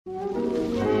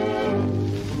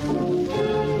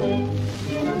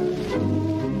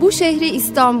Bu şehri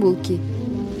İstanbul ki.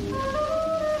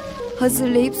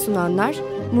 Hazırlayıp sunanlar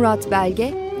Murat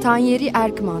Belge, Tanyeri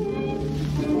Erkman.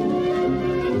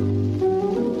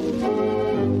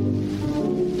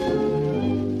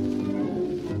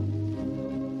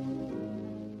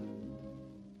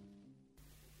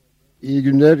 İyi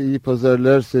günler, iyi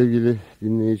pazarlar sevgili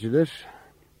dinleyiciler.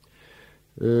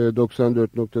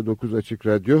 94.9 Açık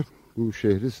Radyo, bu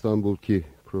şehri İstanbul ki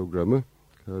programı.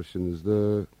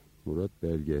 Karşınızda Murat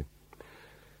Belge.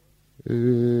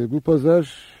 Bu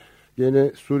pazar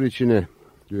gene sur içine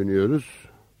dönüyoruz.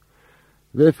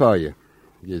 Vefa'yı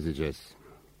gezeceğiz.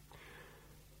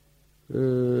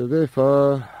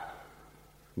 Vefa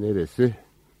neresi?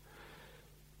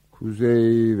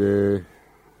 Kuzey ve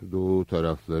doğu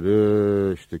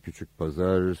tarafları işte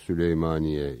Küçükpazar,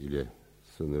 Süleymaniye ile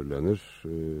sınırlanır.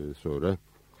 Sonra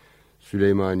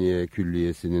Süleymaniye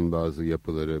Külliyesi'nin bazı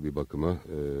yapıları bir bakıma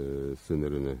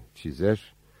sınırını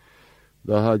çizer.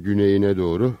 Daha güneyine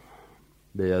doğru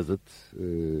Beyazıt,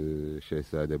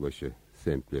 Şehzadebaşı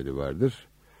semtleri vardır.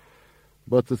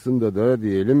 Batısında da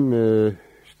diyelim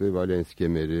işte Valens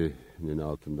Kemeri'nin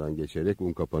altından geçerek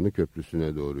Unkapanı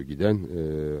Köprüsü'ne doğru giden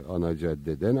ana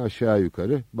caddeden aşağı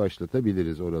yukarı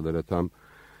başlatabiliriz. Oralara tam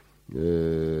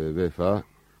Vefa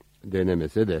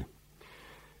denemese de.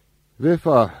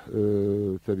 Vefa,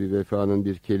 tabii Vefa'nın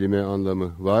bir kelime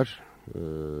anlamı var.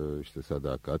 İşte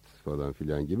sadakat falan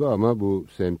filan gibi ama bu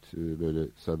semt böyle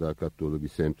sadakat dolu bir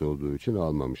semt olduğu için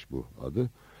almamış bu adı.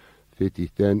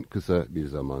 Fetih'ten kısa bir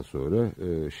zaman sonra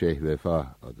Şeyh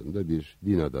Vefa adında bir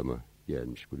din adamı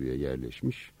gelmiş, buraya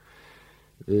yerleşmiş.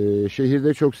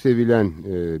 Şehirde çok sevilen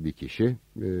bir kişi.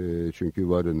 Çünkü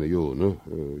varını yoğunu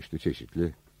işte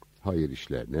çeşitli hayır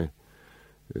işlerine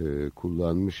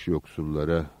kullanmış,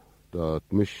 yoksullara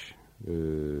dağıtmış.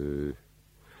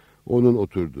 Onun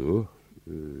oturduğu,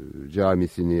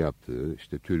 camisini yaptığı,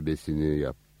 işte türbesini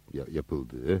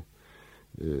yapıldığı,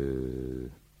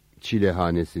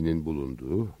 çilehanesinin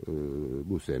bulunduğu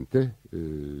bu semte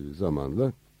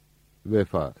zamanla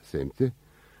Vefa semti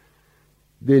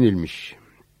denilmiş.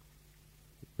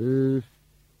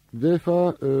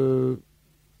 Vefa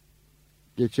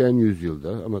geçen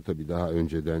yüzyılda ama tabii daha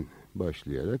önceden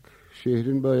başlayarak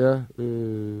şehrin bayağı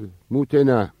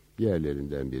mutena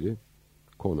yerlerinden biri.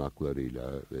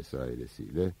 Konaklarıyla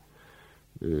vesairesiyle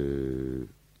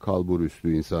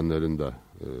kalburüstü insanların da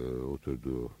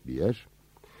oturduğu bir yer.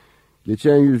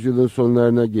 Geçen yüzyılın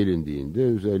sonlarına gelindiğinde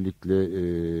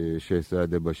özellikle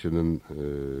Şehzadebaşı'nın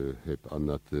hep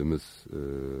anlattığımız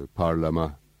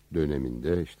parlama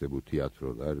döneminde işte bu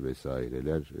tiyatrolar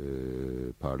vesaireler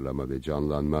parlama ve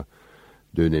canlanma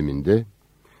döneminde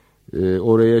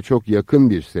oraya çok yakın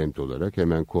bir semt olarak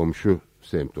hemen komşu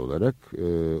semt olarak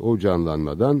o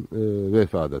canlanmadan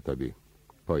Vefa'da tabii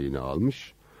payını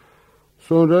almış.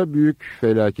 Sonra büyük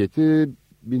felaketi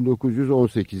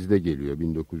 1918'de geliyor.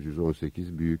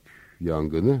 1918 büyük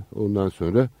yangını. Ondan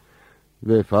sonra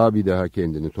Vefa bir daha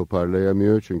kendini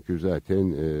toparlayamıyor. Çünkü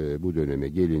zaten bu döneme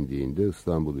gelindiğinde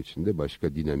İstanbul içinde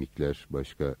başka dinamikler,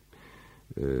 başka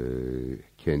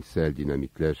kentsel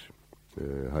dinamikler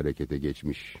harekete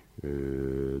geçmiş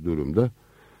durumda.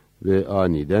 Ve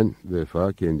aniden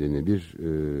Vefa kendini bir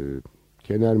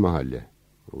kenar mahalle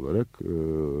olarak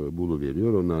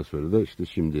buluveriyor. Ondan sonra da işte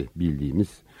şimdi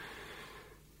bildiğimiz,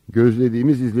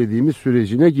 gözlediğimiz, izlediğimiz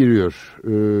sürecine giriyor.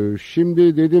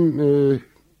 Şimdi dedim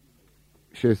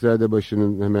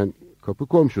Şehzadebaşı'nın hemen kapı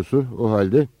komşusu o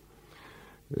halde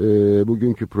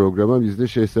bugünkü programa biz de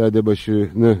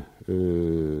Şehzadebaşı'nı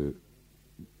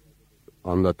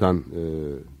anlatan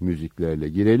müziklerle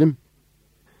girelim.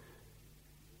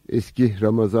 Eski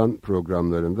Ramazan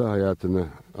programlarında hayatını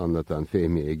anlatan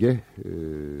Fehmi Ege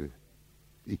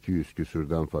 200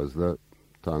 küsurdan fazla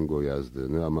tango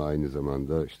yazdığını ama aynı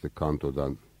zamanda işte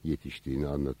kantodan yetiştiğini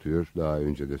anlatıyor. Daha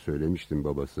önce de söylemiştim,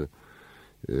 babası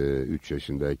 3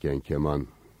 yaşındayken keman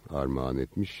armağan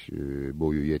etmiş.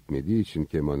 Boyu yetmediği için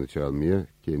kemanı çalmaya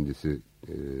kendisi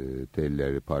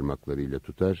telleri parmaklarıyla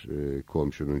tutar.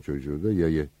 Komşunun çocuğu da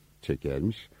yayı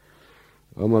çekermiş.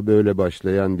 Ama böyle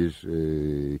başlayan bir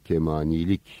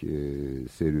kemanilik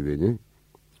serüveni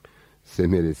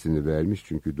semeresini vermiş.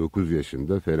 Çünkü 9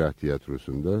 yaşında Ferah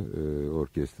Tiyatrosu'nda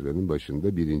orkestranın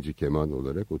başında birinci keman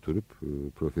olarak oturup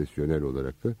profesyonel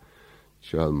olarak da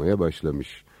çalmaya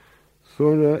başlamış.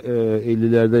 Sonra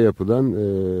 50'lerde yapılan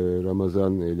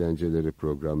Ramazan eğlenceleri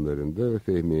programlarında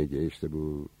Fehmi Ege işte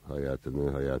bu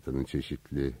hayatının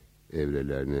çeşitli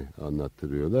evrelerini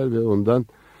anlattırıyorlar ve ondan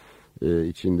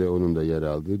içinde onun da yer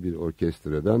aldığı bir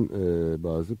orkestradan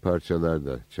bazı parçalar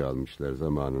da çalmışlar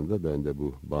zamanında. Ben de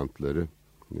bu bantları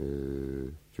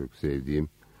Çok sevdiğim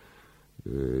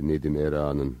Nedim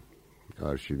Erağan'ın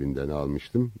arşivinden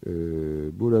almıştım.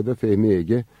 Burada Fehmi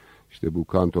Ege işte bu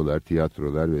kantolar,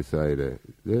 tiyatrolar vesaire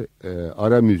de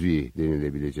ara müziği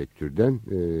denilebilecek türden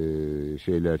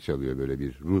şeyler çalıyor. Böyle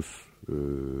bir Rus,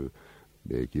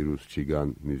 belki Rus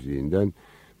çigan müziğinden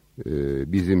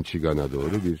bizim çigana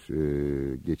doğru bir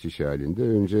geçiş halinde.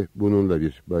 Önce bununla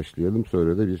bir başlayalım,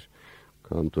 sonra da bir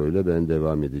kantoyla ben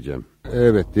devam edeceğim.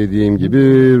 Evet, dediğim gibi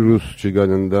Rus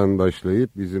çiganından başlayıp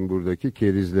bizim buradaki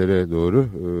kerizlere doğru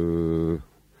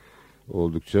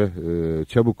oldukça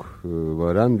çabuk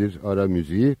varan bir ara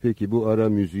müziği. Peki bu ara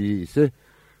müziği ise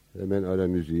hemen ara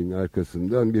müziğin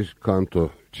arkasından bir kanto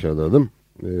çalalım.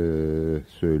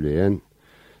 Söyleyen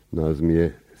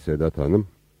Nazmiye Sedat Hanım,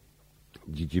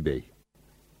 Cici Bey.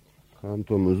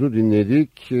 Kantomuzu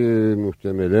dinledik.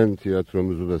 Muhtemelen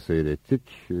tiyatromuzu da seyrettik.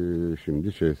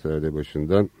 Şimdi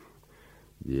Şehzadebaşı'ndan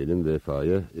diyelim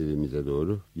Vefa'ya, evimize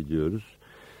doğru gidiyoruz.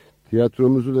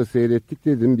 Tiyatromuzu da seyrettik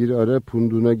dedim. Bir ara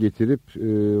punduna getirip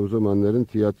o zamanların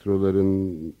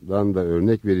tiyatrolarından da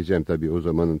örnek vereceğim. Tabii o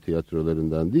zamanın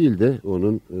tiyatrolarından değil de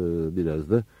onun biraz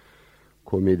da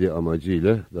komedi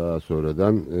amacıyla daha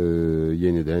sonradan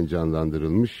yeniden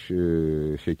canlandırılmış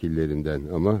şekillerinden.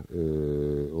 Ama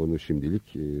onu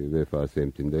şimdilik Vefa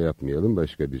semtinde yapmayalım.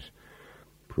 Başka bir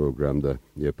programda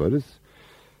yaparız.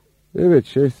 Evet,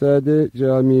 Şehzade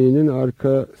Camii'nin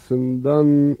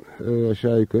arkasından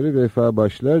aşağı yukarı Vefa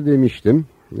başlar demiştim.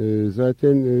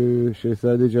 Zaten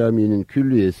Şehzade Camii'nin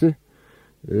külliyesi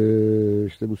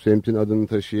işte bu semtin adını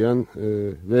taşıyan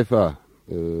Vefa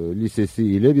Lisesi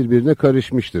ile birbirine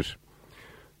karışmıştır.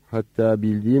 Hatta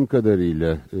bildiğim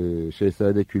kadarıyla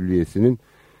Şehzade Külliyesi'nin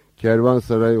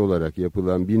kervansaray olarak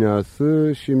yapılan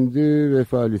binası şimdi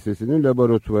Vefa Lisesi'nin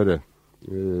laboratuvarı.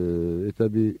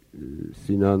 Tabii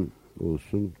Sinan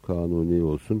olsun, Kanuni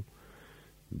olsun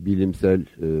bilimsel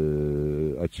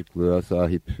açıklığa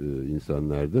sahip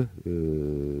insanlardı.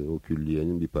 O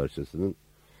külliyenin bir parçasının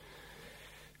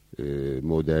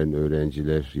modern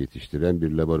öğrenciler yetiştiren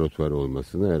bir laboratuvar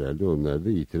olmasına herhalde onlar da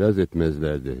itiraz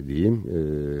etmezlerdi diyeyim.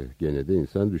 Gene de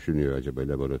insan düşünüyor, acaba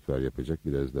laboratuvar yapacak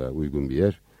biraz daha uygun bir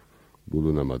yer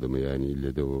bulunamadı mı? Yani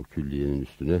ille de o külliyenin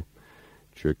üstüne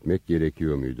çökmek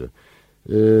gerekiyor muydu?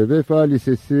 Vefa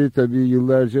Lisesi tabii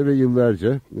yıllarca ve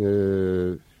yıllarca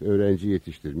öğrenci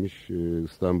yetiştirmiş,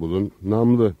 İstanbul'un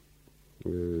namlı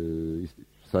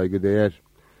saygıdeğer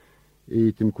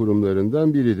eğitim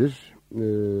kurumlarından biridir.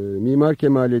 Mimar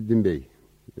Kemalettin Bey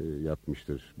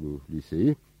yapmıştır bu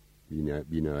liseyi,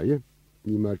 binayı.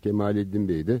 Mimar Kemalettin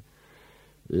Bey de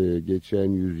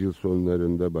geçen yüzyıl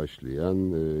sonlarında başlayan,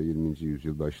 20.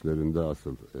 yüzyıl başlarında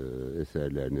asıl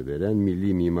eserlerini veren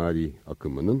milli mimari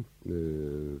akımının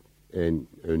en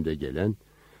önde gelen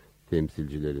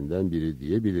temsilcilerinden biri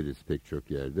diyebiliriz. Pek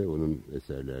çok yerde onun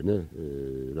eserlerine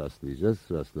rastlayacağız.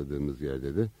 Rastladığımız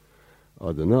yerde de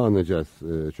adını anacağız.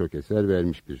 Çok eser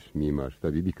vermiş bir mimar.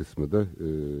 Tabii bir kısmı da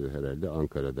herhalde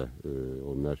Ankara'da.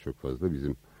 Onlar çok fazla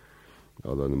bizim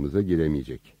alanımıza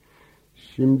giremeyecek.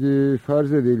 Şimdi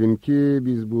farz edelim ki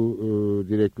biz bu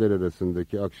direkler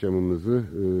arasındaki akşamımızı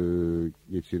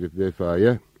geçirip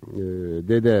Vefa'ya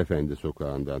Dede Efendi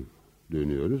Sokağı'ndan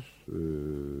dönüyoruz.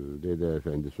 Dede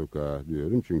Efendi Sokağı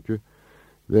diyorum çünkü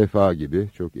Vefa gibi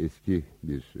çok eski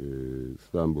bir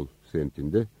İstanbul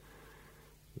semtinde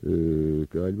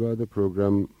galiba da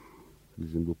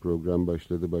bizim bu program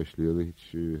başlayalı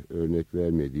hiç örnek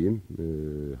vermediğim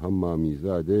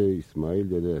Hammamizade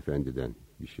İsmail Dede Efendi'den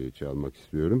bir şey çalmak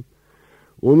istiyorum.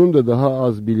 Onun da daha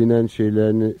az bilinen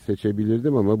şeylerini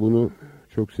seçebilirdim ama bunu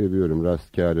çok seviyorum.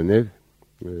 Rastkarın ev.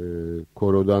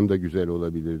 Korodan da güzel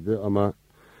olabilirdi ama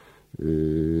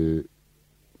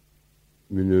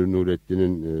Münir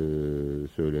Nurettin'in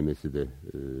söylemesi de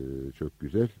çok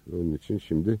güzel. Onun için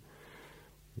şimdi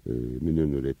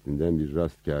Münir Nurettin'den bir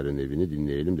Rastkarın evini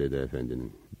dinleyelim Dede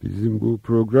Efendi'nin. Bizim bu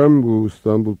program, bu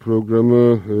İstanbul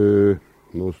programı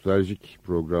nostaljik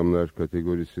programlar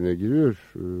kategorisine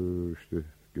giriyor. İşte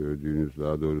gördüğünüz,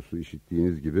 daha doğrusu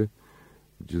işittiğiniz gibi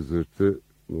cızırtı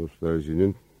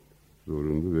nostaljinin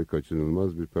zorunlu ve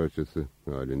kaçınılmaz bir parçası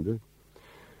halinde.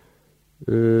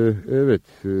 Evet,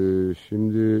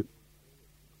 şimdi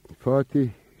Fatih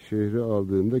şehri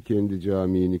aldığında kendi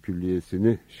camiini,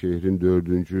 külliyesini şehrin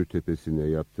 4. tepesine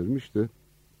yaptırmıştı.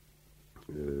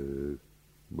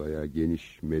 Bayağı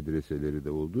geniş medreseleri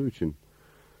de olduğu için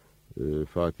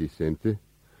Fatih semti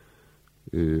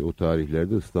o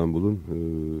tarihlerde İstanbul'un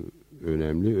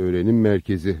önemli öğrenim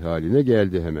merkezi haline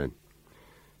geldi hemen.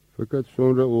 Fakat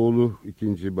sonra oğlu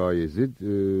 2. Bayezid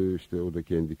işte o da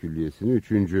kendi külliyesini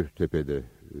 3. tepede,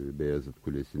 Beyazıt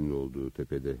Kulesi'nin olduğu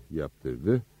tepede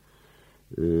yaptırdı.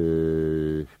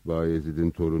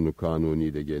 Bayezid'in torunu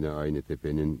Kanuni de gene aynı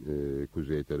tepenin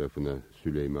kuzey tarafına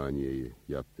Süleymaniye'yi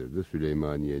yaptırdı.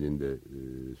 Süleymaniye'nin de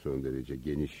son derece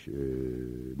geniş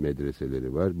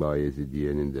medreseleri var.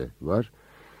 Bayezidiye'nin de var.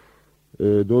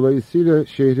 Dolayısıyla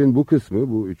şehrin bu kısmı,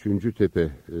 bu 3.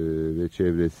 tepe ve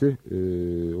çevresi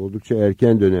oldukça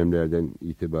erken dönemlerden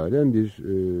itibaren bir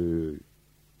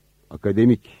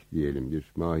akademik diyelim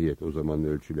bir mahiyet, o zamanın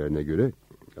ölçülerine göre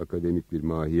akademik bir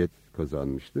mahiyet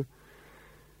kazanmıştı.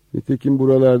 Nitekim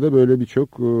buralarda böyle birçok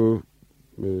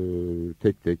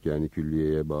tek tek yani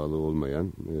külliyeye bağlı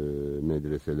olmayan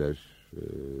medreseler,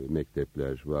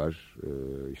 mektepler var.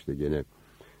 İşte gene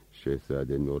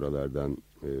Şehzade'nin oralardan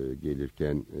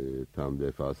gelirken tam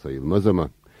vefa sayılmaz ama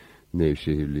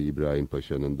Nevşehirli İbrahim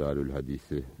Paşa'nın Darül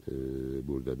Hadisi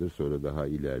buradadır. Sonra daha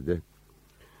ileride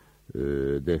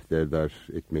Defterdar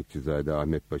Ekmekçizade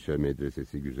Ahmet Paşa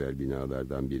Medresesi güzel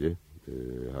binalardan biri.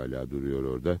 Hala duruyor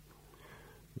orada.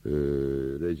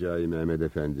 Recai Mehmet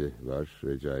Efendi var.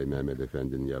 Recai Mehmet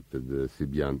Efendi'nin yaptırdığı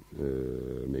Sibyan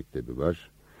Mektebi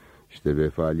var. İşte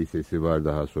Vefa Lisesi var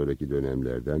daha sonraki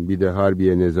dönemlerden. Bir de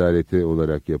Harbiye Nezareti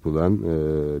olarak yapılan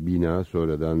bina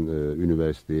sonradan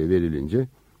üniversiteye verilince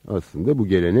aslında bu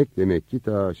gelenek demek ki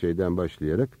ta şeyden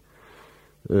başlayarak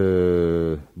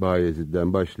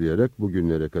Bayezid'den başlayarak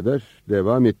bugünlere kadar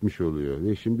devam etmiş oluyor.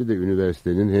 Ve şimdi de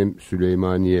üniversitenin hem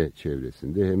Süleymaniye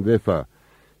çevresinde hem Vefa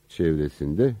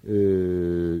çevresinde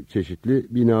çeşitli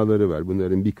binaları var.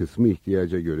 Bunların bir kısmı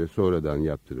ihtiyaca göre sonradan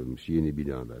yaptırılmış yeni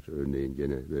binalar. Örneğin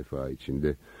gene Vefa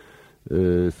içinde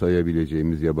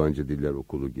sayabileceğimiz yabancı diller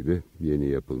okulu gibi yeni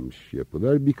yapılmış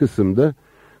yapılar. Bir kısımda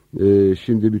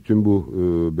şimdi bütün bu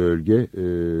bölge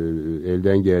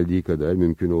elden geldiği kadar,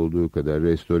 mümkün olduğu kadar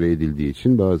restore edildiği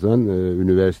için bazen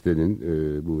üniversitenin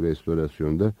bu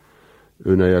restorasyonda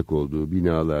ön ayak olduğu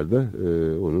binalarda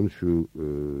onun şu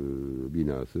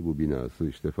binası, bu binası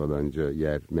işte falanca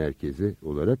yer merkezi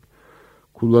olarak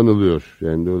kullanılıyor.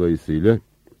 Yani dolayısıyla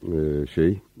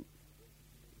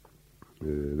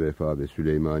Vefa ve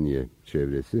Süleymaniye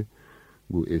çevresi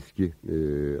bu eski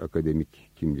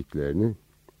akademik kimliklerini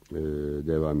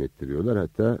devam ettiriyorlar.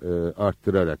 Hatta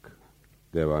arttırarak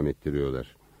devam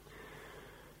ettiriyorlar.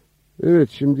 Evet,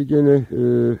 şimdi gene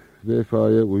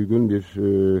Vefa'ya uygun bir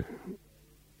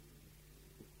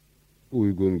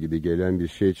uygun gibi gelen bir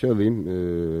şey çalayım.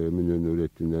 Münir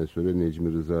Nurettin'den sonra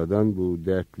Necmi Rıza'dan bu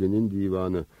Dertli'nin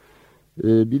Divanı.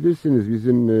 Bilirsiniz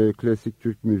bizim klasik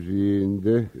Türk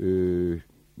müziğinde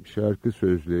şarkı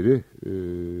sözleri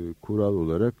kural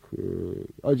olarak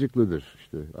acıklıdır.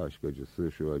 İşte aşk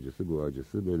acısı, şu acısı, bu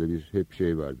acısı, böyle bir hep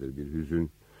şey vardır. Bir hüzün,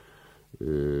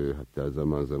 hatta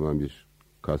zaman zaman bir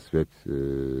kasvet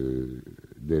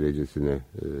derecesine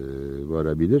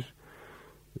varabilir.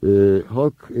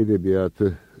 Halk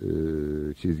edebiyatı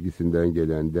çizgisinden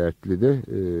gelen Dertli de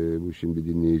bu şimdi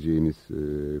dinleyeceğimiz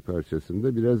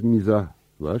parçasında biraz mizah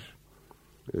var.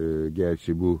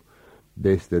 Gerçi bu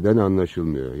besteden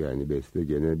anlaşılmıyor. Yani beste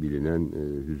gene bilinen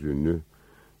hüzünlü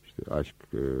işte aşk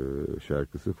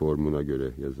şarkısı formuna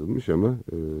göre yazılmış ama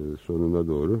sonuna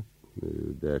doğru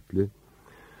Dertli.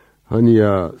 Hani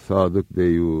ya sadık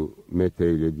deyu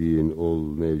meteylediğin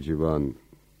ol nevcivan,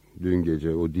 dün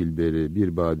gece o dilberi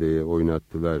bir badeye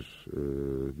oynattılar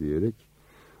diyerek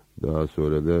daha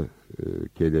sonra da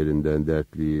kederinden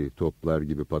dertliyi toplar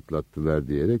gibi patlattılar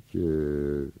diyerek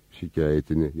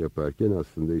şikayetini yaparken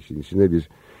aslında işin içine bir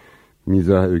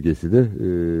mizah ögesi de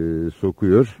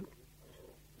sokuyor.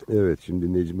 Evet,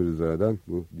 şimdi Necmi Rıza'dan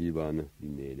bu divanı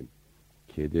dinleyelim.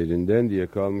 Kederinden diye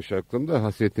kalmış aklımda,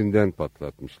 hasetinden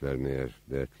patlatmışlar meğer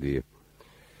dertliyi.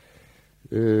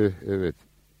 Evet,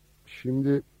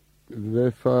 şimdi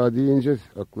Vefa deyince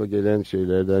akla gelen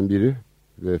şeylerden biri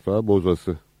Vefa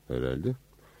Bozası herhalde.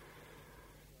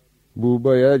 Bu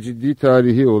bayağı ciddi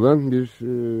tarihi olan bir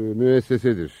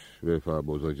müessesedir Vefa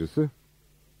Bozacısı.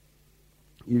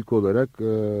 İlk olarak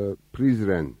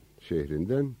Prizren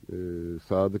şehrinden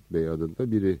Sadık Bey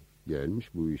adında biri gelmiş,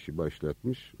 bu işi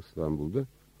başlatmış İstanbul'da.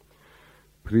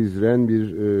 Prizren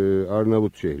bir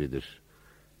Arnavut şehridir.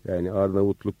 Yani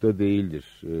Arnavutluk'ta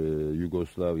değildir.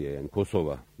 Yugoslavya yani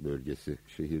Kosova bölgesi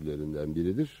şehirlerinden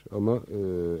biridir. Ama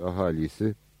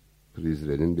ahalisi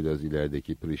Prizren'in biraz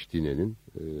ilerideki Priştine'nin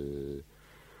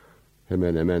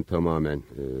hemen hemen tamamen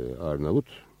Arnavut.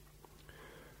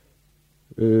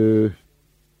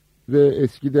 Ve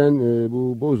eskiden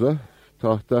bu boza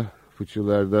tahta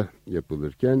fıçılarda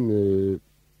yapılırken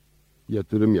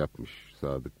yatırım yapmış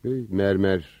Sadık Bey.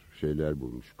 Mermer şeyler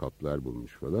bulmuş, kaplar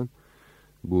bulmuş falan.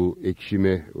 Bu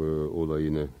ekşime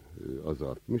olayını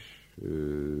azaltmış,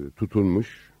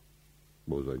 tutunmuş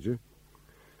bozacı.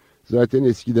 Zaten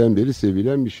eskiden beri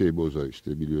sevilen bir şey boza,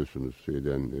 işte biliyorsunuz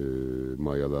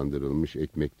mayalandırılmış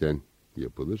ekmekten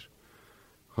yapılır.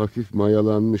 Hafif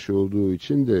mayalanmış olduğu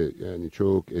için de yani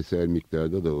çok eser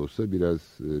miktarda da olsa biraz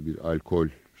bir alkol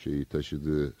şeyi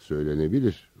taşıdığı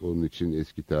söylenebilir. Onun için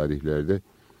eski tarihlerde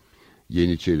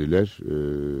Yeniçeriler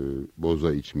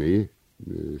boza içmeyi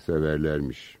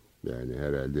severlermiş. Yani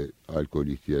herhalde alkol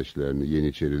ihtiyaçlarını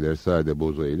Yeniçeriler sade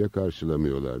boza ile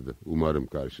karşılamıyorlardı. Umarım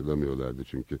karşılamıyorlardı,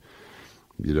 çünkü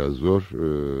biraz zor.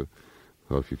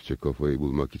 Hafifçe kafayı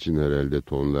bulmak için herhalde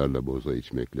tonlarla boza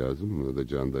içmek lazım. Buna da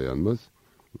can dayanmaz.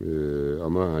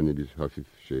 Ama hani bir hafif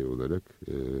şey olarak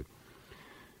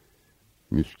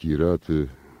müskiratı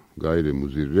gayri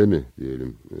muzirre mi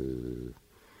diyelim,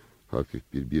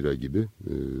 hafif bir bira gibi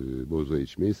boza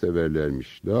içmeyi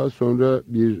severlermiş. Daha sonra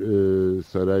bir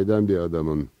saraydan bir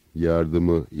adamın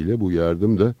yardımı ile, bu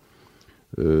yardım da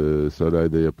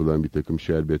sarayda yapılan bir takım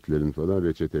şerbetlerin falan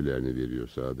reçetelerini veriyor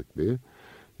Sadık Bey'e.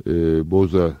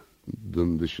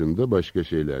 Boza'nın dışında başka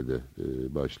şeylerde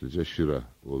başlıca şıra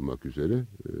olmak üzere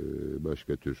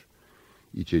başka tür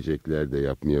içecekler de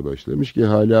yapmaya başlamış ki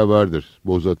hala vardır.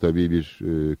 Boza tabii bir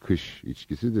kış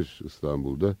içkisidir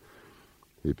İstanbul'da.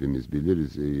 Hepimiz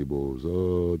biliriz, ey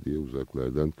boza diye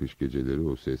uzaklardan kış geceleri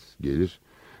o ses gelir.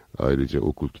 Ayrıca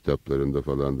okul kitaplarında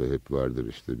falan da hep vardır,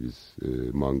 işte biz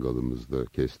mangalımızda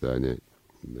kestane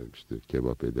işte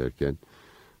kebap ederken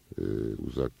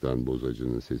uzaktan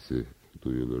bozacının sesi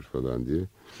duyulur falan diye.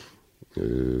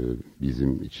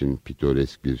 Bizim için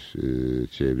pitoresk bir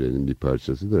çevrenin bir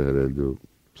parçası da herhalde o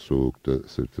soğukta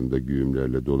sırtında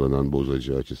güğümlerle dolanan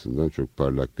bozacı açısından çok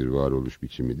parlak bir varoluş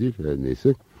biçimi değil. Her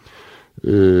neyse.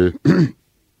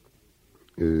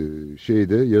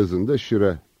 Yazında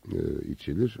şıra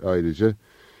içilir. Ayrıca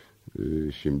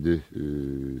şimdi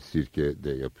sirke de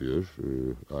yapıyor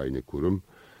aynı kurum.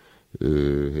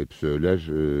 Hep söyler,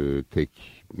 tek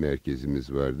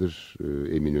merkezimiz vardır.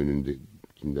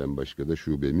 Eminönü'ndekinden başka da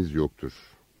şubemiz yoktur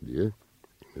diye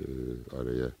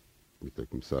araya bir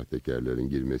takım sahtekarların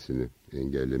girmesini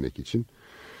engellemek için.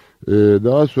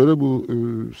 Daha sonra bu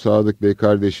Sadık Bey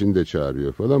kardeşini de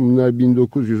çağırıyor falan. Bunlar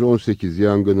 1918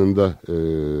 yangınında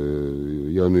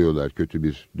yanıyorlar. Kötü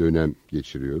bir dönem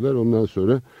geçiriyorlar. Ondan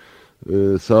sonra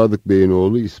Sadık Bey'in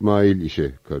oğlu İsmail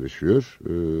işe karışıyor.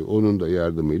 Onun da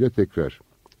yardımıyla tekrar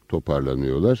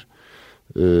toparlanıyorlar.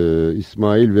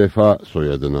 İsmail Vefa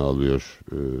soyadını alıyor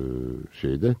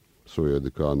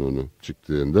soyadı kanunu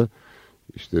çıktığında.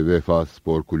 İşte Vefa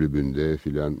Spor Kulübü'nde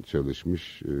filan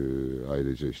çalışmış.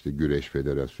 Ayrıca işte Güreş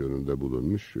Federasyonu'nda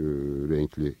bulunmuş.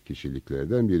 Renkli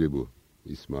kişiliklerden biri bu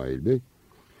İsmail Bey.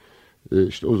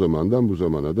 İşte o zamandan bu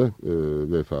zamana da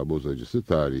Vefa Bozacısı,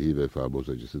 tarihi Vefa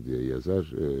Bozacısı diye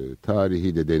yazar.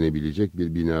 Tarihi de denebilecek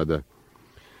bir binada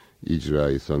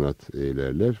icra-i sanat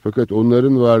eylerler. Fakat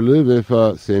onların varlığı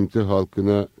Vefa semti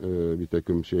halkına bir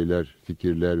takım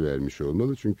fikirler vermiş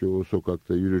olmalı. Çünkü o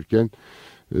sokakta yürürken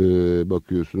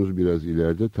bakıyorsunuz biraz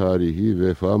ileride tarihi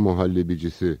Vefa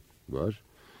muhallebicisi var.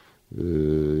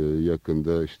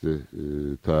 Yakında işte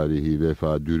tarihi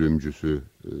Vefa dürümcüsü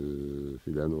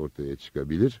filan ortaya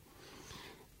çıkabilir.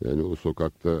 Yani o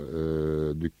sokakta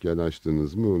dükkan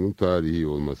açtınız mı onun tarihi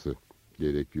olması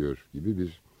gerekiyor gibi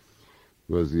bir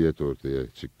vaziyet ortaya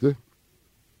çıktı.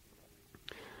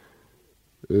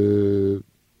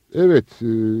 Evet,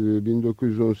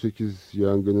 1918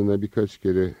 yangınına birkaç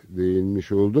kere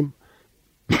değinmiş oldum.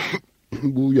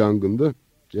 Bu yangında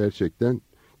gerçekten,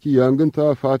 ki yangın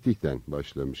ta Fatih'ten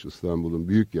başlamış, İstanbul'un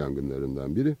büyük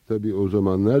yangınlarından biri. Tabii o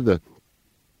zamanlar da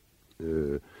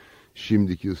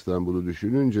şimdiki İstanbul'u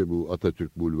düşününce bu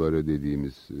Atatürk Bulvarı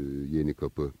dediğimiz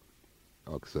Yenikapı,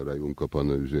 Aksaray,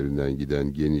 Unkapanı üzerinden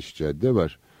giden geniş cadde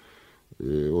var.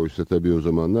 Oysa tabii o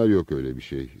zamanlar yok öyle bir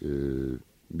şey.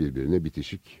 Birbirine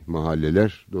bitişik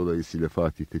mahalleler. Dolayısıyla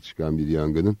Fatih'te çıkan bir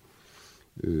yangının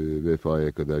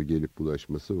Vefa'ya kadar gelip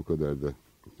bulaşması o kadar da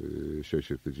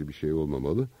şaşırtıcı bir şey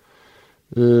olmamalı.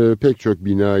 Pek çok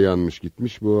bina yanmış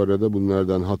gitmiş. Bu arada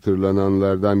bunlardan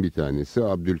hatırlananlardan bir tanesi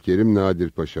Abdülkerim Nadir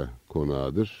Paşa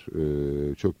konağıdır.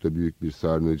 Çok da büyük bir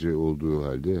sarnıcı olduğu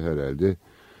halde herhalde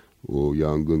o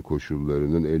yangın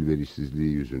koşullarının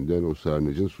elverişsizliği yüzünden o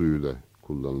sarnıcın suyu da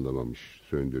kullanılamamış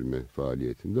söndürme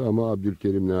faaliyetinde. Ama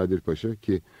Abdülkerim Nadir Paşa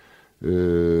ki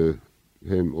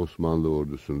hem Osmanlı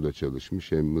ordusunda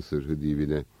çalışmış hem Mısır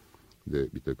Hıdivi'ne de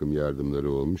bir takım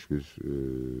yardımları olmuş bir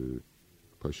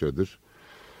paşadır.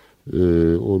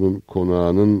 Onun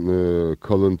konağının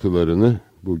kalıntılarını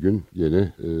bugün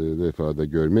yine Vefa'da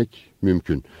görmek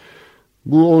mümkün.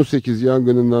 Bu 18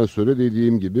 yangınından sonra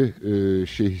dediğim gibi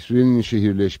şehrin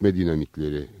şehirleşme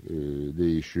dinamikleri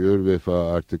değişiyor.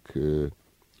 Vefa artık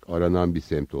aranan bir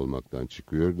semt olmaktan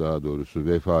çıkıyor. Daha doğrusu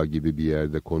Vefa gibi bir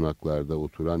yerde konaklarda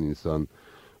oturan insan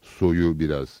soyu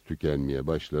biraz tükenmeye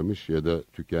başlamış ya da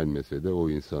tükenmese de o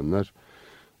insanlar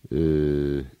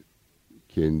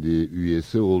kendi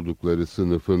üyesi oldukları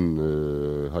sınıfın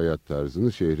hayat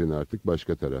tarzını şehrin artık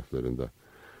başka taraflarında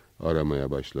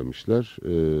aramaya başlamışlar.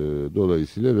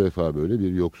 Dolayısıyla Vefa böyle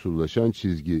bir yoksullaşan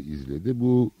çizgi izledi.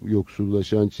 Bu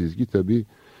yoksullaşan çizgi tabii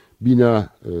bina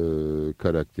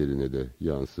karakterine de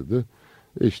yansıdı.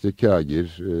 İşte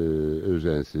kagir,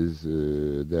 özensiz,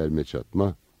 derme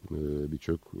çatma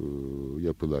birçok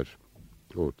yapılar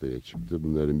ortaya çıktı.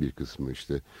 Bunların bir kısmı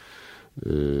işte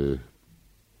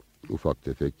ufak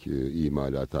tefek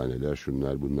imalathaneler,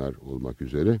 şunlar bunlar olmak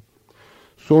üzere.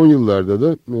 Son yıllarda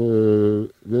da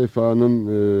Vefa'nın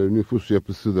nüfus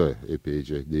yapısı da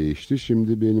epeyce değişti.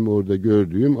 Şimdi benim orada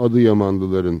gördüğüm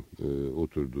Adıyamanlıların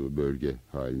oturduğu bölge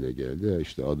haline geldi.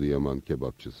 İşte Adıyaman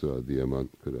kebapçısı, Adıyaman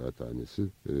kıraathanesi,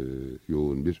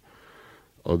 yoğun bir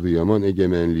Adıyaman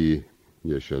egemenliği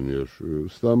yaşanıyor.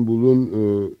 İstanbul'un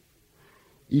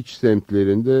iç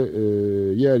semtlerinde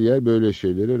yer yer böyle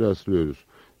şeylere rastlıyoruz.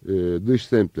 Dış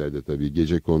semtlerde tabii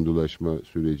gecekondulaşma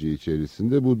süreci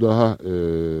içerisinde bu daha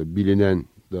bilinen,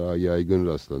 daha yaygın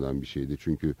rastlanan bir şeydi.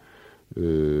 Çünkü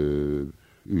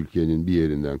ülkenin bir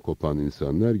yerinden kopan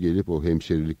insanlar gelip o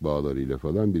hemşerilik bağlarıyla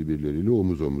falan birbirleriyle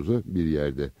omuz omuza bir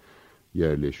yerde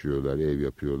yerleşiyorlar, ev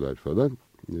yapıyorlar falan.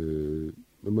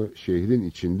 Ama şehrin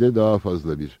içinde daha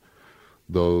fazla bir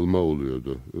dağılma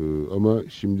oluyordu. Ama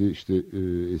şimdi işte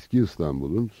eski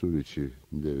İstanbul'un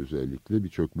Suriçi'nde özellikle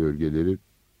birçok bölgeleri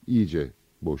iyice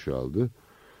boşaldı.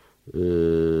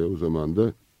 O zaman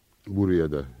da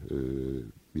buraya da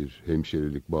bir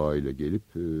hemşerilik bağıyla gelip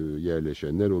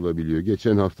yerleşenler olabiliyor.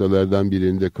 Geçen haftalardan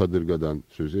birinde Kadırga'dan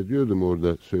söz ediyordum.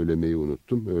 Orada söylemeyi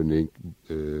unuttum. Örneğin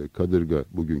Kadırga,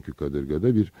 bugünkü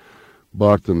Kadırga'da bir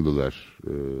Bartınlılar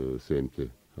semti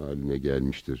haline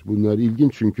gelmiştir. Bunlar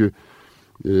ilginç çünkü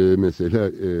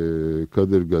mesela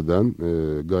Kadırga'dan,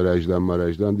 garajdan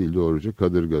marajdan değil doğruca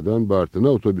Kadırga'dan Bartın'a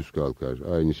otobüs kalkar.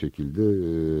 Aynı şekilde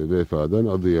Vefa'dan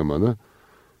Adıyaman'a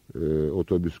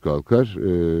otobüs kalkar.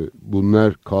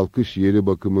 Bunlar kalkış yeri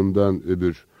bakımından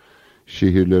öbür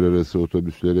şehirler arası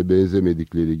otobüslere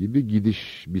benzemedikleri gibi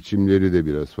gidiş biçimleri de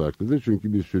biraz farklıdır.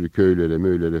 Çünkü bir sürü köylere,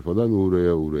 möylere falan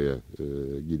uğraya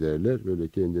giderler. Böyle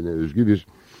kendine özgü bir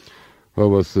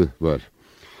havası var.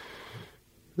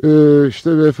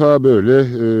 İşte Vefa böyle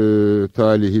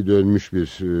talihi dönmüş bir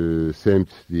semt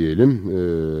diyelim.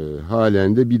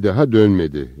 Halen de bir daha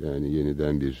dönmedi. Yani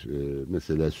yeniden bir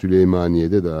mesela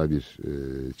Süleymaniye'de daha bir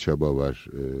çaba var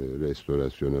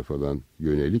restorasyona falan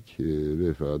yönelik.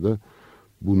 Vefa'da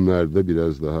bunlar da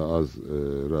biraz daha az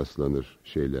rastlanır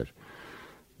şeyler.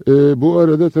 Bu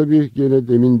arada tabii gene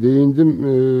demin değindim,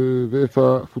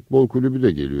 Vefa Futbol Kulübü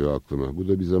de geliyor aklıma. Bu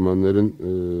da bir zamanların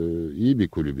iyi bir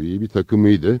kulübü, iyi bir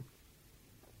takımıydı.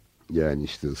 Yani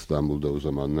işte İstanbul'da o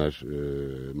zamanlar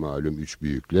malum üç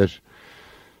büyükler,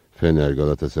 Fener,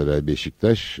 Galatasaray,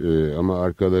 Beşiktaş ama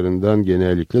arkalarından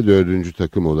genellikle dördüncü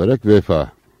takım olarak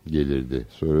Vefa gelirdi.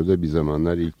 Sonra da bir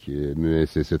zamanlar ilk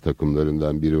müessese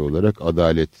takımlarından biri olarak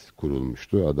Adalet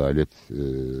kurulmuştu. Adalet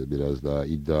biraz daha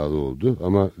iddialı oldu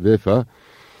ama Vefa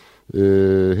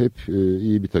hep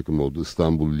iyi bir takım oldu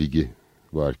İstanbul Ligi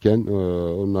varken.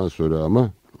 Ondan sonra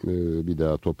ama bir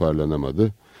daha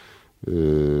toparlanamadı.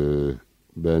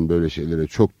 Ben böyle şeylere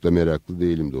çok da meraklı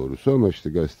değilim doğrusu ama işte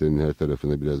gazetenin her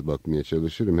tarafına biraz bakmaya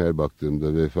çalışırım. Her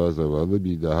baktığımda Vefa zavallı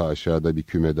bir daha aşağıda bir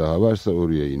küme daha varsa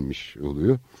oraya inmiş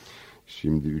oluyor.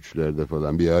 Şimdi üçlerde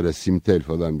falan bir ara Simtel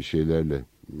falan bir şeylerle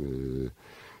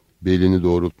belini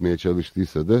doğrultmaya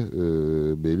çalıştıysa da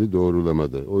beli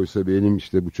doğrulamadı. Oysa benim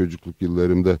işte bu çocukluk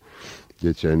yıllarımda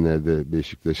geçenlerde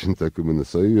Beşiktaş'ın takımını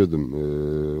sayıyordum.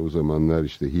 O zamanlar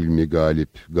işte Hilmi, Galip,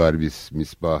 Garbis,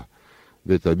 Misbah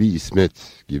ve tabii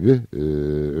İsmet gibi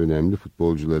önemli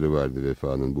futbolcuları vardı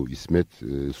Vefa'nın. Bu İsmet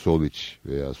sol iç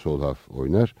veya sol haf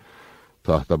oynar.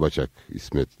 Tahta bacak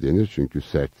İsmet denir çünkü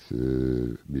sert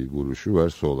bir vuruşu var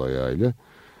sol ayağıyla.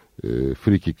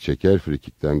 Frikik çeker,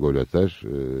 frikikten gol atar.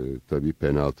 Tabii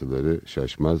penaltıları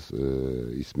şaşmaz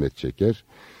İsmet çeker.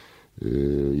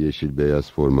 Yeşil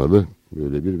beyaz formalı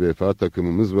böyle bir Vefa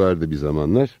takımımız vardı bir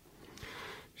zamanlar.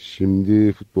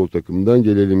 Şimdi futbol takımından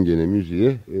gelelim gene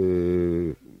müziğe.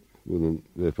 Bunun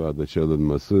Vefa'da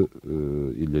çalınması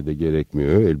ille de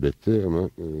gerekmiyor elbette ama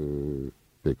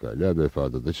pekala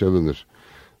Vefa'da da çalınır.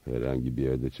 Herhangi bir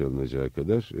yerde çalınacağı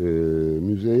kadar.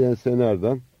 Müzeyyen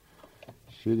Senar'dan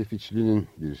Şerif İçli'nin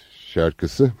bir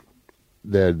şarkısı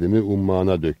Derdimi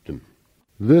Ummana Döktüm.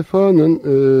 Vefa'nın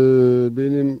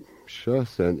benim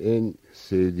şahsen en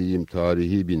sevdiğim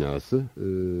tarihi binası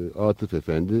Atıf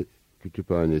Efendi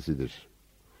Kütüphanesi'dir.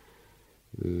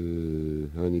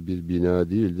 Hani bir bina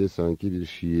değil de sanki bir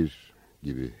şiir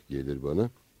gibi gelir bana.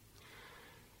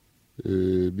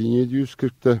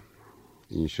 1740'ta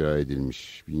inşa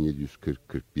edilmiş,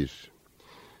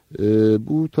 1740-41.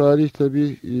 Bu tarih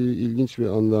tabii ilginç ve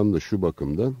anlamlı şu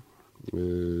bakımdan.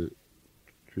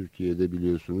 Türkiye'de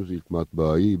biliyorsunuz ilk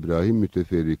matbaayı İbrahim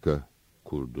Müteferrika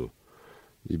kurdu.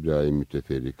 İbrahim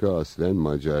Müteferrika aslen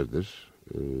Macar'dır.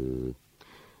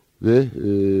 Ve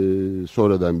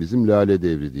sonradan bizim Lale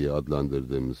Devri diye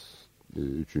adlandırdığımız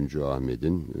 3.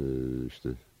 Ahmet'in işte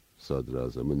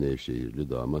sadrazamı Nevşehirli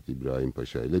damat İbrahim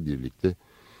Paşa ile birlikte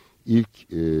ilk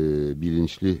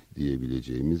bilinçli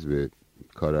diyebileceğimiz ve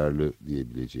kararlı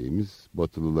diyebileceğimiz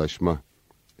batılılaşma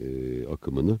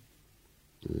akımını,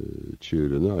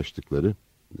 çığırını açtıkları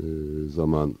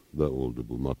zamanda oldu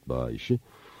bu matbaa işi.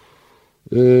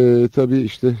 Tabii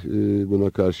işte buna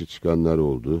karşı çıkanlar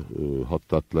oldu.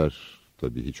 Hattatlar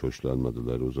tabii hiç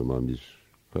hoşlanmadılar. O zaman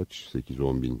kaç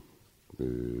 8-10 bin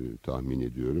tahmin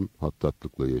ediyorum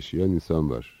hattatlıkla yaşayan insan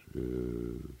var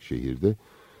şehirde.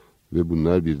 Ve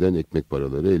bunlar birden ekmek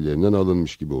paraları ellerinden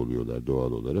alınmış gibi oluyorlar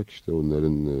doğal olarak. İşte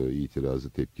onların itirazı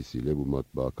tepkisiyle bu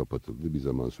matbaa kapatıldı. Bir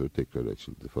zaman sonra tekrar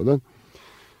açıldı falan.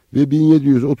 Ve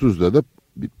 1730'da da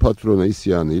bir patrona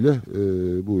isyanıyla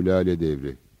bu Lale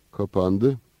Devri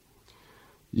kapandı.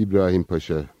 İbrahim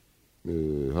Paşa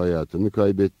hayatını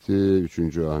kaybetti.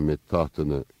 3. Ahmet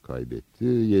tahtını kaybetti.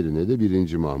 Yerine de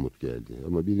 1. Mahmut geldi.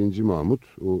 Ama 1. Mahmut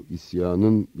o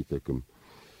isyanın bir takım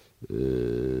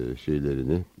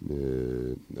şeylerini,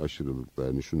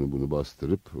 aşırılıklarını, şunu bunu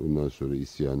bastırıp ondan sonra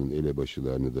isyanın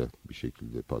elebaşılarını da bir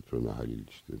şekilde patrona Halil,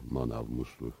 işte Manav,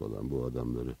 Muslu falan bu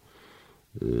adamları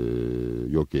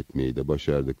yok etmeyi de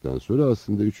başardıktan sonra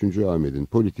aslında 3. Ahmet'in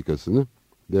politikasını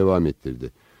devam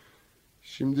ettirdi.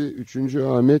 Şimdi 3.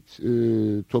 Ahmet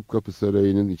Topkapı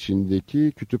Sarayı'nın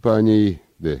içindeki kütüphaneyi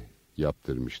de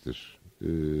yaptırmıştır.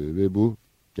 Ve bu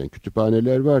yani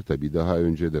kütüphaneler var tabii, daha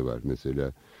önce de var.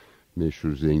 Mesela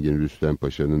meşhur zengin Rüstem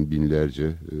Paşa'nın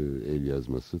binlerce el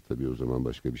yazması, tabii o zaman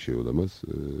başka bir şey olamaz.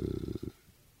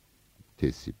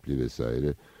 Tesipli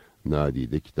vesaire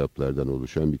nadide kitaplardan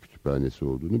oluşan bir kütüphanesi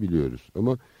olduğunu biliyoruz.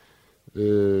 Ama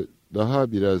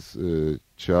daha biraz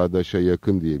çağdaşa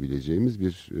yakın diyebileceğimiz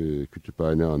bir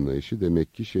kütüphane anlayışı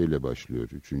demek ki şeyle başlıyor.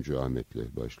 3.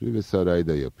 Ahmet'le başlıyor ve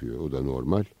sarayda yapıyor. O da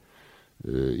normal.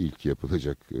 İlk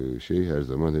yapılacak şey her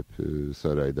zaman hep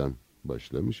saraydan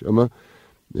başlamış. Ama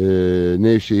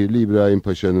Nevşehirli İbrahim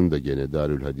Paşa'nın da gene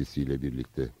Darül Hadisi ile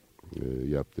birlikte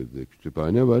yaptırdığı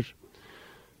kütüphane var.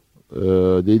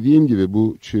 Dediğim gibi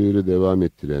bu çığırı devam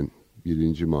ettiren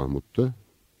 1. Mahmut da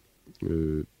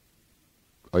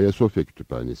Ayasofya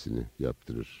Kütüphanesi'ni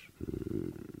yaptırır.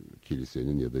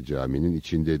 Kilisenin ya da caminin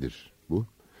içindedir bu.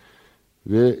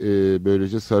 Ve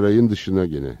böylece sarayın dışına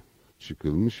gene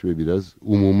çıkılmış ve biraz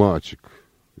umuma açık,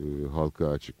 halka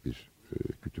açık bir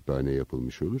kütüphane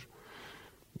yapılmış olur.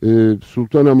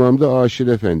 Sultanhamam'da Aşir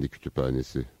Efendi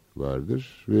Kütüphanesi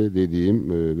vardır ve dediğim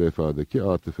Vefa'daki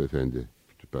Atıf Efendi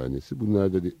Kütüphanesi.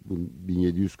 Bunlar da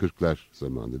 1740'lar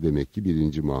zamanında, demek ki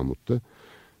 1. Mahmut'ta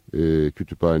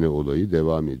kütüphane olayı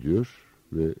devam ediyor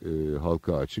ve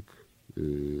halka açık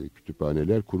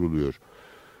kütüphaneler kuruluyor.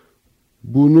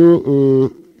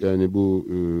 Bunu yani bu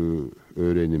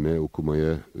öğrenime,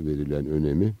 okumaya verilen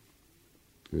önemi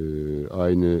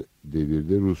aynı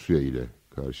devirde Rusya ile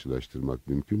karşılaştırmak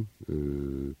mümkün.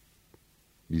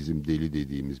 Bizim deli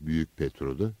dediğimiz Büyük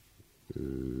Petro'da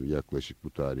yaklaşık bu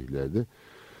tarihlerde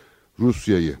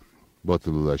Rusya'yı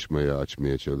batılılaşmaya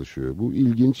açmaya çalışıyor. Bu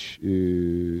ilginç,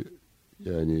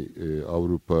 yani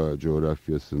Avrupa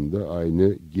coğrafyasında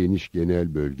aynı geniş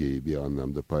genel bölgeyi bir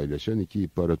anlamda paylaşan iki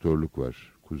imparatorluk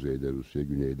var. Kuzeyde Rusya,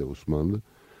 güneyde Osmanlı.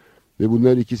 Ve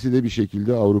bunlar ikisi de bir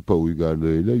şekilde Avrupa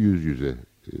uygarlığıyla yüz yüze.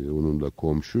 Onunla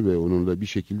komşu ve onunla bir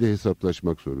şekilde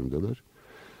hesaplaşmak zorundalar.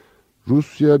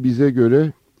 Rusya bize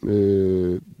göre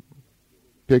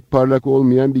pek parlak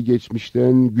olmayan bir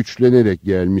geçmişten güçlenerek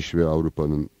gelmiş ve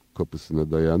Avrupa'nın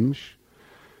kapısına dayanmış.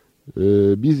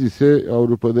 Biz ise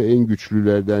Avrupa'da en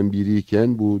güçlülerden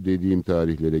biriyken bu dediğim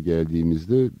tarihlere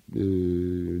geldiğimizde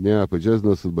ne yapacağız,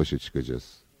 nasıl başa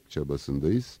çıkacağız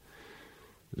çabasındayız.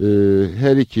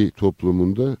 Her iki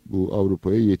toplumunda bu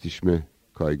Avrupa'ya yetişme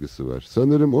kaygısı var.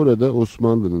 Sanırım orada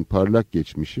Osmanlı'nın parlak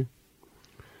geçmişi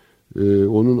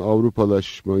onun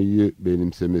Avrupalaşmayı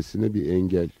benimsemesine bir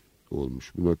engel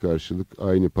olmuş. Buna karşılık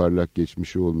aynı parlak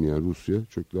geçmişi olmayan Rusya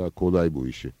çok daha kolay bu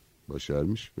işi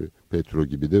başarmış ve Petro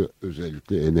gibi de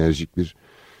özellikle enerjik bir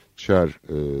çar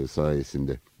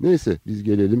sayesinde. Neyse biz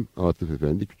gelelim Atıf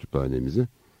Efendi Kütüphanemize.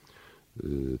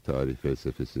 tarih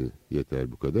felsefesi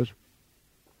yeter bu kadar.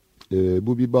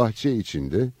 Bu bir bahçe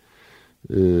içinde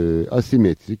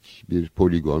asimetrik bir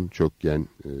poligon, çokgen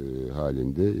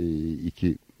halinde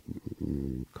iki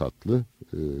katlı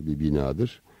bir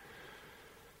binadır.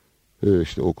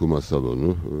 İşte okuma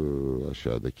salonu,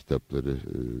 aşağıda kitapları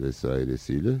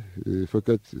vesairesiyle.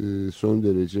 Fakat son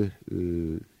derece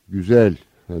güzel,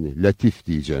 hani latif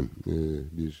diyeceğim,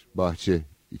 bir bahçe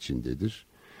içindedir.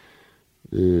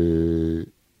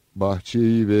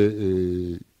 Bahçeyi ve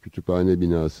kütüphane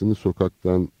binasını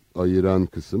sokaktan ayıran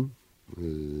kısım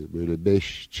böyle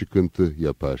 5 çıkıntı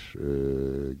yapar.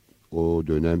 O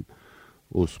dönem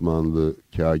Osmanlı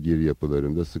kâgir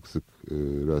yapılarında sık sık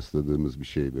rastladığımız bir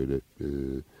şey, böyle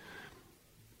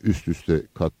üst üste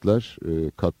katlar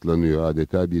katlanıyor,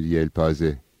 adeta bir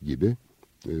yelpaze gibi.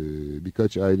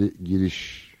 Birkaç ayrı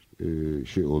giriş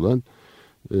olan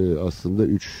aslında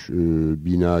 3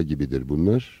 bina gibidir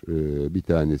bunlar. Bir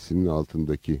tanesinin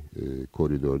altındaki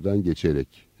koridordan geçerek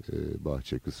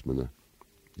bahçe kısmına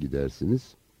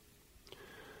gidersiniz.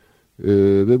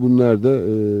 Ve bunlar da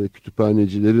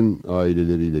kütüphanecilerin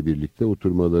aileleriyle birlikte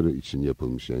oturmaları için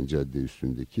yapılmış. Yani cadde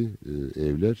üstündeki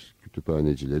evler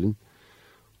kütüphanecilerin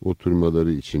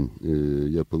oturmaları için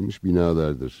yapılmış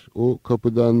binalardır. O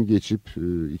kapıdan geçip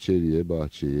içeriye,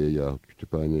 bahçeye yahut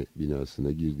kütüphane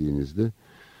binasına girdiğinizde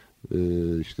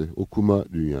işte okuma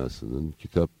dünyasının,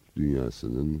 kitap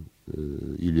dünyasının,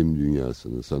 ilim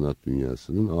dünyasının, sanat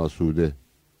dünyasının asude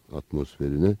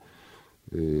atmosferine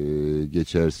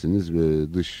geçersiniz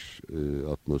ve dış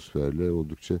atmosferle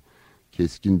oldukça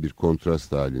keskin bir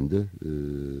kontrast halinde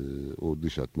o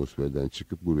dış atmosferden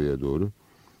çıkıp buraya doğru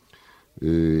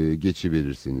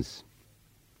geçiverirsiniz.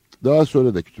 Daha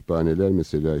sonra da kütüphaneler,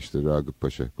 mesela işte Ragıp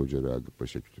Paşa, Koca Ragıp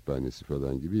Paşa Kütüphanesi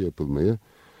falan gibi yapılmaya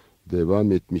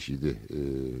devam etmiş idi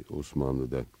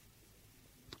Osmanlı'da.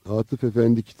 Atıf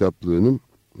Efendi kitaplığının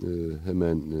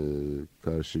hemen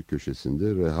karşı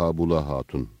köşesinde Rehabula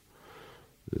Hatun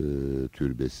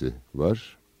türbesi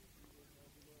var.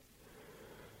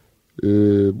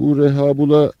 Bu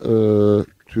Rehabula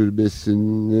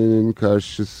türbesinin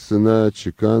karşısına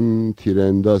çıkan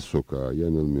Tirendaz Sokağı,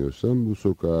 yanılmıyorsam bu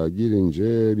sokağa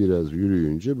girince biraz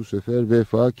yürüyünce bu sefer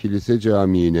Vefa Kilise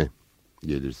Camii'ne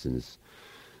gelirsiniz.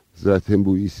 Zaten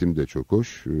bu isim de çok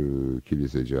hoş,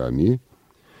 Kilise Camii.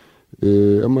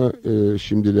 Ama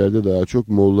şimdilerde daha çok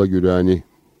Molla Gürani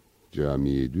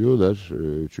Camii diyorlar.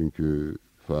 Çünkü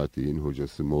Fatih'in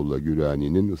hocası Molla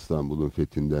Gürani'nin İstanbul'un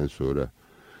fethinden sonra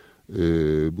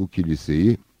bu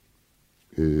kiliseyi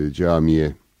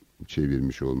camiye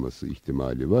çevirmiş olması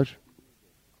ihtimali var.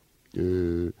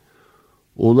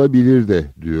 Olabilir de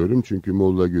diyorum, çünkü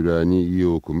Molla Gürani iyi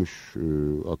okumuş,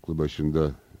 aklı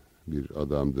başında bir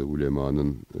adamdı,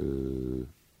 ulemanın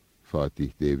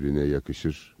Fatih devrine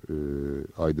yakışır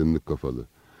aydınlık kafalı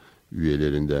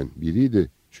üyelerinden biriydi.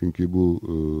 Çünkü bu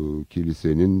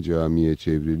kilisenin camiye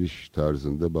çevriliş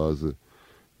tarzında bazı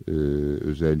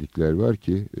özellikler var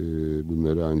ki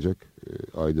bunları ancak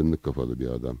aydınlık kafalı bir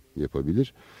adam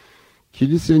yapabilir.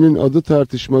 Kilisenin adı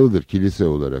tartışmalıdır. Kilise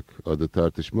olarak adı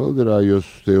tartışmalıdır.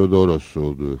 Ayos Theodoros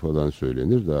olduğu falan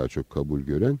söylenir. Daha çok kabul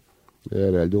gören.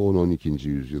 Herhalde 10-12.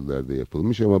 yüzyıllarda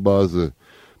yapılmış ama bazı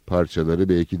parçaları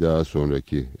belki daha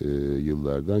sonraki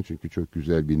yıllardan. Çünkü çok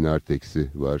güzel bir narteksi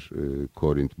var.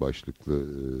 Korint başlıklı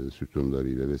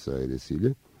sütunlarıyla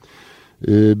vesairesiyle.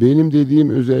 Benim dediğim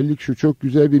özellik şu: çok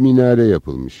güzel bir minare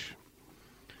yapılmış.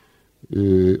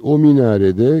 O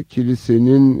minarede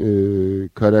kilisenin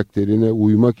karakterine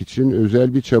uymak için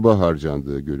özel bir çaba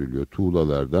harcandığı görülüyor.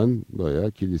 Tuğlalardan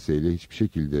bayağı kiliseyle hiçbir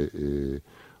şekilde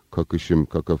kakışım,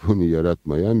 kakafoni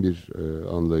yaratmayan bir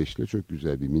anlayışla çok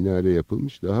güzel bir minare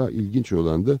yapılmış. Daha ilginç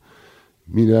olan da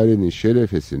minarenin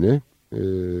şerefesine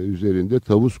üzerinde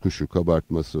tavus kuşu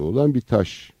kabartması olan bir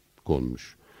taş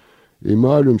konmuş.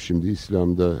 Malum şimdi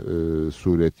İslam'da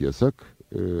suret yasak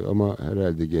ama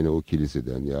herhalde gene o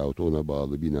kiliseden yahut ona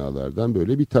bağlı binalardan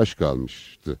böyle bir taş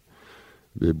kalmıştı.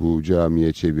 Ve bu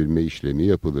camiye çevirme işlemi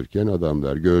yapılırken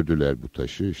adamlar gördüler bu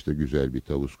taşı, işte güzel bir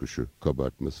tavus kuşu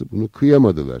kabartması, bunu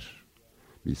kıyamadılar.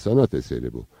 Bir sanat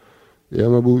eseri bu.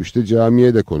 Ama bu işte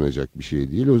camiye de konacak bir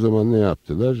şey değil. O zaman ne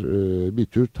yaptılar? Bir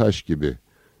tür taş gibi,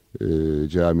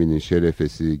 caminin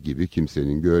şerefesi gibi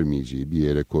kimsenin görmeyeceği bir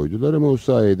yere koydular ama o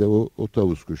sayede o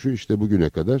tavus kuşu işte bugüne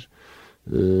kadar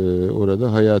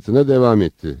orada hayatına devam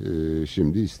etti.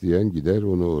 Şimdi isteyen gider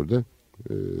onu orada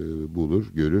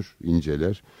bulur, görür,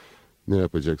 inceler. Ne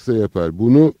yapacaksa yapar.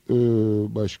 Bunu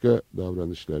başka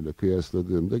davranışlarla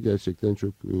kıyasladığımda gerçekten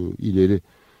çok ileri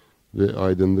ve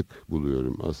aydınlık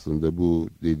buluyorum. Aslında bu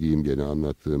dediğim, gene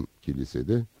anlattığım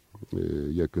kilisede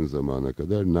yakın zamana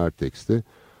kadar nartekste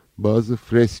bazı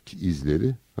fresk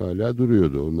izleri hala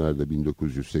duruyordu. Onlar da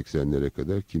 1980'lere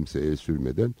kadar kimse el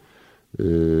sürmeden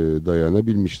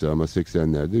dayanabilmişti ama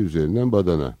 80'lerde üzerinden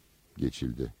badana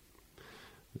geçildi.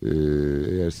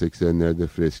 Eğer 80'lerde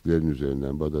fresklerin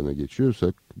üzerinden badana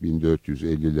geçiyorsak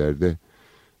 1450'lerde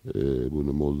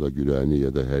bunu Molla Gülani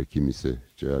ya da her kim ise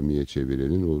camiye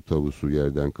çevirenin o tavusu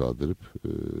yerden kaldırıp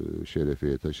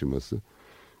şerefeye taşıması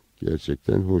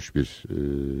gerçekten hoş bir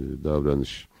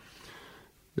davranış.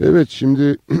 Evet,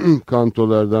 şimdi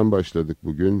kantolardan başladık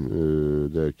bugün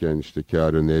derken işte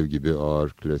Kâr-ı Nev gibi ağır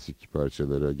klasik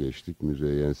parçalara geçtik.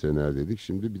 Müzeyyen Sener dedik.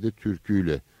 Şimdi bir de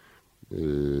türküyle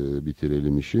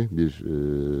bitirelim işi.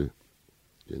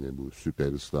 Gene bu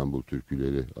Süper İstanbul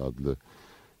Türküleri adlı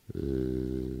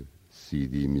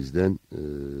CD'mizden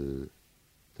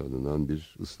tanınan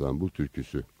bir İstanbul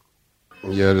türküsü.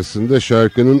 Yarısında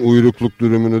şarkının uyrukluk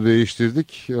durumunu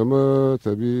değiştirdik ama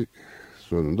tabii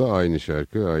sonunda aynı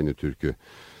şarkı, aynı türkü.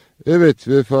 Evet,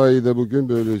 Vefa'yı da bugün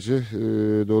böylece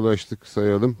dolaştık,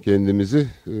 sayalım kendimizi.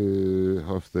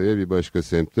 Haftaya bir başka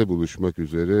semtte buluşmak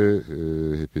üzere.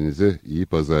 Hepinize iyi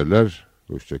pazarlar,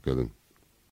 hoşça kalın.